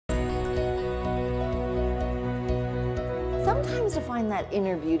sometimes to find that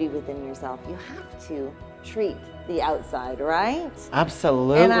inner beauty within yourself, you have to treat the outside, right?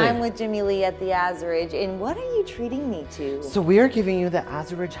 Absolutely. And I'm with Jimmy Lee at the Azurdige, and what are you treating me to? So we are giving you the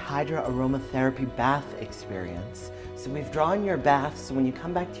Azurdige Hydra Aromatherapy Bath Experience. So we've drawn your bath, so when you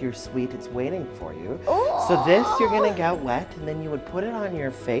come back to your suite, it's waiting for you. Oh. So this, you're gonna get wet, and then you would put it on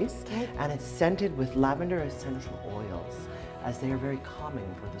your face, and it's scented with lavender essential oils, as they are very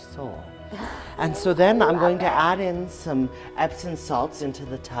calming for the soul. And so then I'm going to add in some Epsom salts into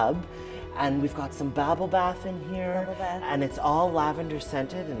the tub, and we've got some bubble bath in here, and it's all lavender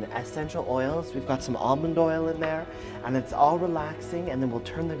scented and essential oils. We've got some almond oil in there, and it's all relaxing, and then we'll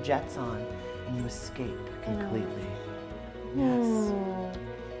turn the jets on, and you escape completely. Yes.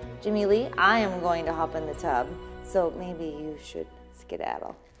 Jimmy Lee, I am going to hop in the tub, so maybe you should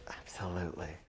skedaddle. Absolutely.